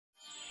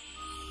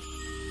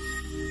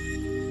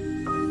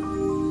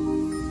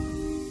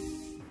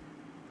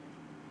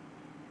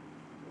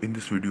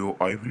this video,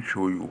 I will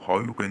show you how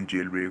you can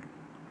jailbreak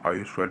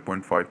iOS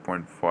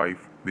 12.5.5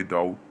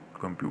 without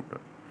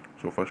computer.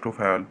 So first of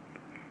all,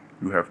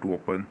 you have to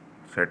open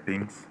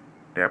settings,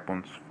 tap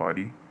on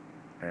Safari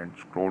and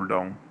scroll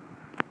down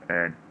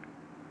and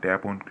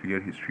tap on clear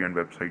history and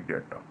website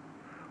data.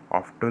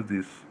 After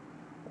this,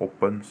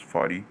 open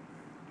Safari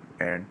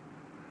and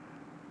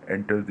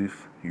enter this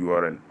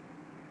URL.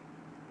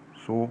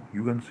 So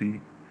you can see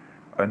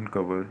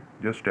uncover,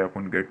 just tap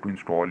on get to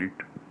install it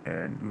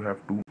and you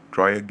have to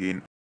try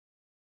again.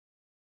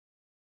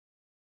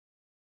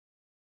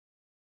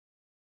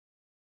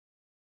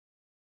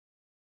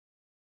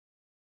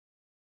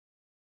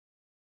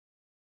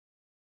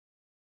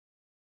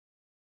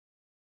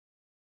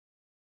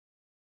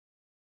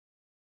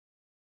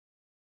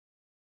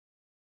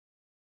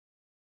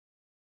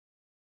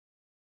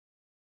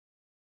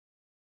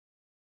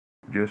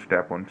 Just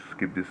tap on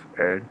skip this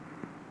ad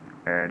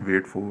and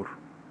wait for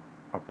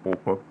a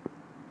pop-up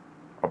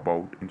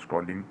about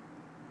installing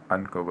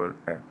uncover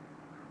app.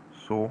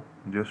 So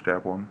just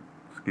tap on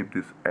skip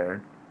this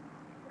ad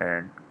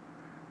and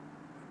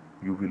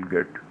you will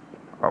get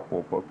a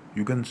pop-up.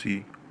 You can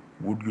see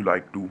would you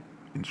like to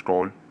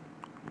install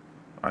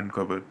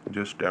uncover.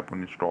 Just tap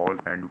on install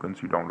and you can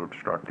see download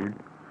started,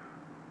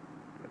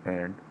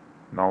 and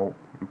now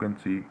you can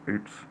see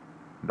it's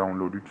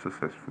downloaded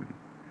successfully.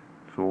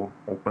 So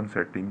open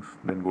settings,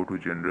 then go to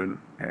general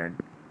and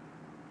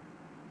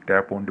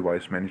tap on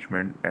device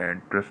management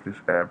and press this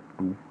app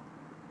to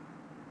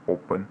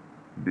open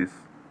this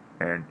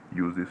and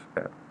use this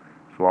app.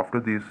 So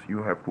after this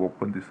you have to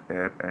open this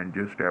app and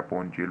just tap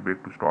on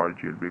jailbreak to start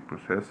jailbreak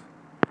process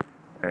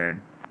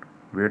and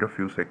wait a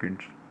few seconds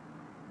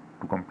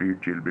to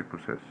complete jailbreak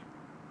process.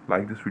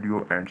 Like this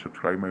video and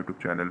subscribe my YouTube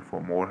channel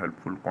for more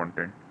helpful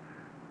content,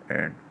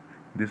 and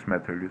this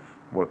method is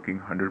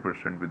working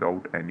 100%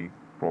 without any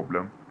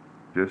problem.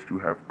 Just you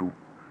have to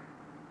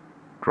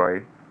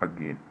try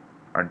again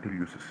until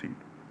you succeed.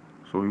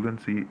 So you can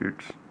see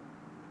it's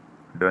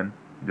done.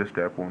 Just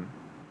tap on,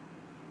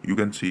 you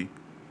can see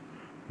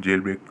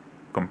jailbreak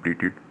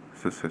completed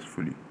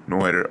successfully,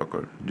 no error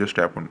occurred. Just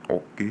tap on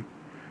OK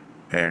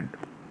and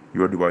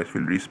your device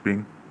will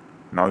respring.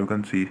 Now you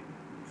can see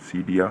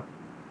Cydia,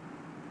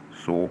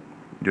 so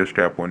just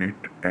tap on it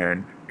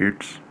and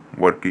it's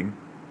working.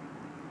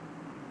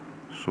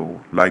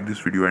 So like this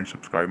video and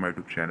subscribe my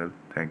YouTube channel.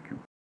 Thank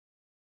you.